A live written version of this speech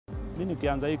Mimi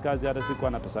nikianza hii kazi hata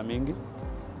sikuwa na pesa mingi.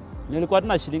 Nilikuwa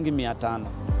tuna shilingi 500.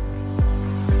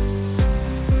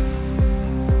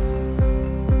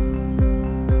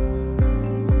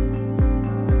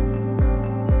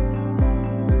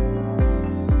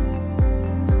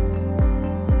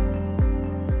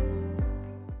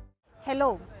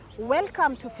 Hello,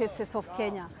 welcome to Faces of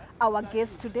Kenya. Our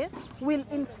guest today will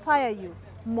inspire you,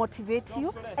 motivate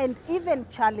you, and even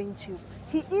challenge you.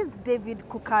 He is David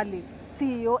Kukali,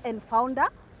 CEO and founder,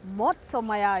 Moto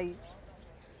Mayai.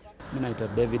 Mimi naitwa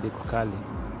David Kukali,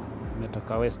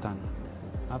 nimetoka Western.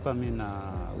 Hapa mimi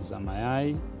nauza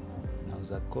mayai,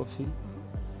 nauza coffee,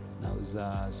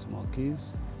 nauza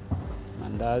smokies,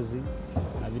 mandazi,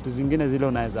 na vitu zingine zile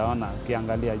unaweza ona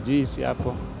ukiangalia juice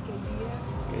hapo.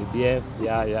 KDF,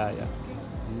 yeah.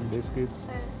 Biscuits.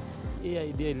 Hii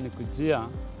idea ilikujia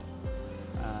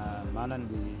maana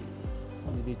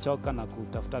nilichoka na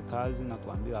kutafuta kazi na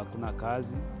kuambiwa hakuna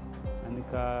kazi, na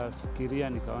nikafikiria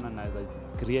nikaona naweza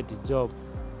create job,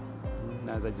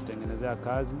 naweza jitengenezea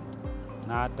kazi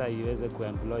na hata iweze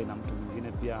kuemploy na mtu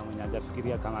mwingine pia mwenye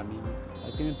hajafikiria kama mimi.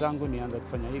 Lakini tangu nianze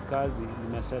kufanya hii kazi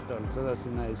nimesettle, sasa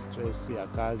sina stress ya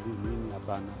kazi nini,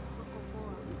 hapana.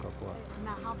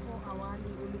 Na hapo awali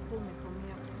ulikuwa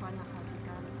umesomea kufanya kazi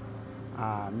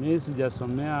gani? Mimi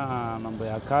sijasomea mambo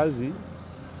ya kazi,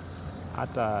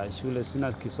 hata shule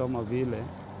sina kisomo vile.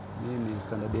 Mimi ni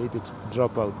standard 8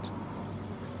 dropout.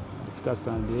 Nilifika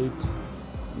standard 8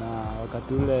 na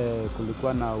wakati ule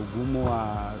kulikuwa na ugumu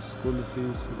wa school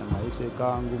fees na maisha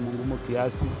ikawa ngumu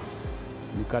kiasi,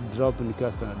 nika drop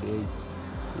nikiwa standard 8.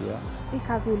 Yeah. Hii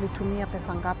kazi ulitumia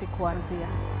pesa ngapi kuanzia?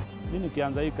 Mimi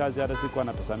nikianza hii kazi hata sikuwa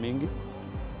na pesa mingi.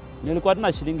 Nilikuwa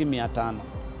tuna shilingi 500.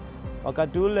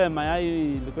 Wakati ule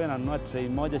mayai ilikuwa inanunua tray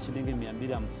moja shilingi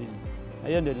 250. Na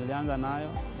hiyo ndio nilianza nayo,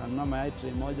 nanunua mayai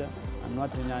tray moja, nanunua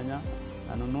tunyanya,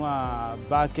 nanunua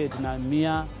bucket na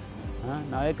 100,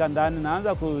 naweka ndani,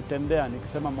 naanza kutembea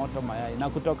nikisema Moto Mayai. Na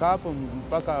kutoka hapo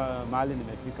mpaka mahali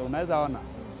nimefika, unaweza ona.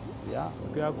 Yeah.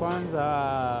 Siku ya kwanza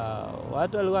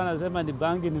watu walikuwa wanasema ni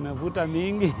bangi nimevuta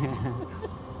mingi.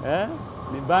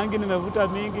 Ni bangi nimevuta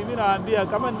mingi. Mimi nawaambia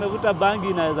kama nimevuta bangi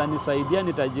inaweza nisaidia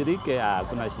nitajirike,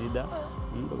 kuna shida.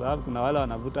 Kwa sababu kuna wale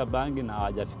wanavuta bangi na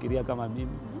hawajafikiria kama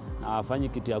mimi na hawafanyi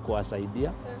kitu ya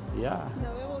kuwasaidia. Yeah. Na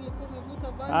wewe ulikuwa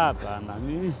umevuta bangi? Hapana,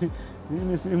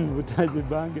 mimi si mvutaji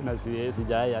bangi na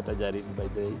sijai hata jaribu by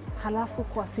the way. Halafu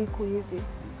kwa siku hivi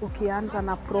ukianza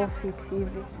na profit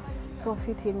hivi,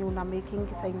 profit yenye una making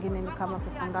saa nyingine ni kama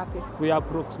pesa ngapi? Ku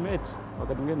approximate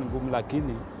wakati mwingine ni ngumu,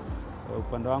 lakini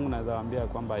upande wangu naweza waambia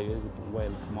kwamba haiwezi pungua 1000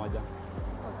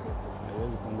 kwa siku.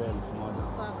 Haiwezi pungua 1000.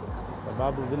 Safi kabisa.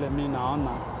 Sababu vile mimi naona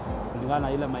kulingana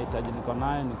na ile mahitaji niko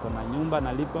nayo, niko na nyumba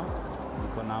nalipa,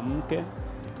 niko na mke,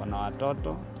 niko na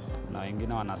watoto na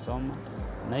wengine wanasoma,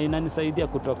 na inanisaidia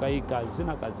kutoka hii kazi,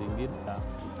 sina kazi nyingine.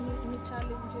 Ni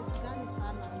challenges gani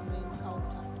sana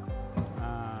umeencounter?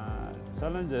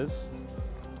 Challenges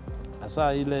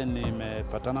hasa ile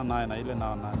nimepatana nayo na ile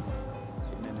naona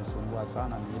imenisumbua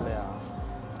sana ni ile ya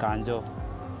kanjo.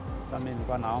 Sasa mimi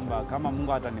nilikuwa naomba kama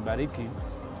Mungu atanibariki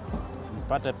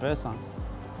nipate pesa,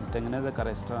 nitengeneze ka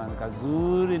restaurant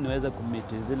kazuri niweze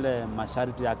kumiti zile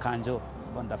masharti ya kanjo,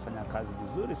 kwa nitafanya kazi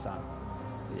vizuri sana.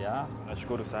 Yeah.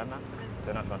 Nashukuru sana.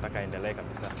 Tena tunataka endelee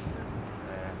kabisa.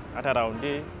 Hata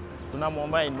raundi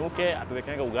tunamwomba inuke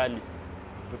atuwekenge ugali.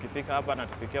 Tukifika hapa na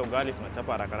tupikia ugali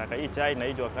tunachapa haraka. Hii chai na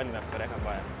hii jua kali inatupeleka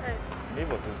mbaya.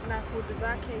 Hivyo tu. Na food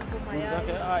zake hivyo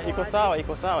mayai.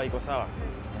 Iko sawa.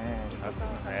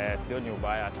 Sio ni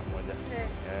ubaya hata moja.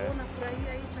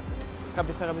 Unafurahia hii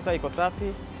chakula? Kabisa iko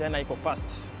safi, tena iko fast.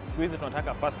 Siku hizi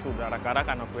tunataka fast food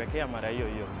haraka na kuwekea mara hiyo.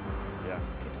 Yeah.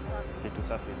 Kitu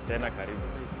safi. Tena karibu.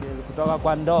 Baiskeli kutoka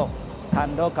kwa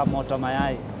kando ka Moto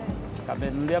Mayai.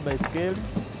 Kamenulia baiskeli,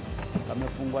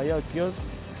 kamefungwa hiyo kiosk,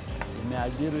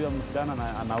 imeajiri huyo msichana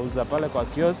na anauza pale kwa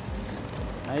kiosk,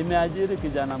 na imeajiri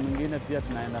kijana mwingine pia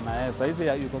tunaenda na yeye. Sasa hizi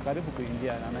yuko karibu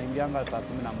kuingia, anaingianga saa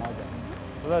 11.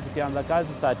 Sasa tukianza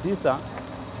kazi saa 9,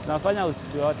 tunafanya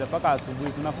usiku wote mpaka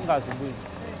asubuhi, tunafunga asubuhi.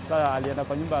 Sasa alienda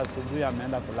kwa nyumba asubuhi,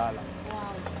 ameenda kulala. Wow.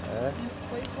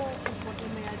 Kwa hivyo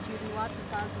umeajiri watu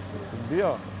kazi?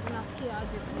 Ndio.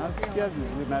 Unasikia aje?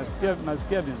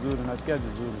 Nasikia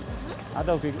vizuri.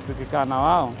 Hata tukikaa na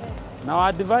wao na wa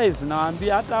advice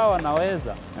nawaambia hata hao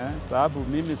wanaweza, sababu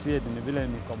mimi si eti ni vile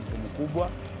niko mtu mkubwa,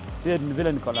 si eti ni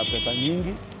vile niko na pesa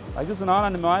nyingi, lakini tunaona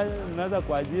nimeweza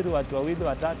kuajiri watu 2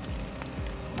 3,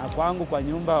 na kwangu kwa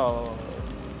nyumba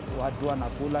watu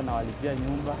wanakula na walipia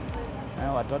nyumba,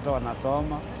 watoto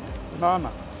wanasoma, unaona.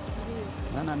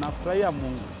 Na nafurahia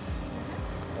Mungu.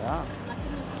 Yeah.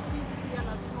 Lakini speed pia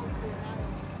lazima uwe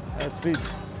nayo. Speed.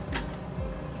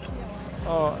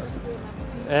 Oh,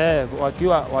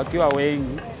 wakiwa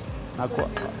wengi na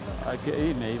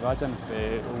hii imeiva, acha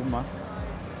nipe uma.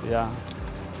 Yeah.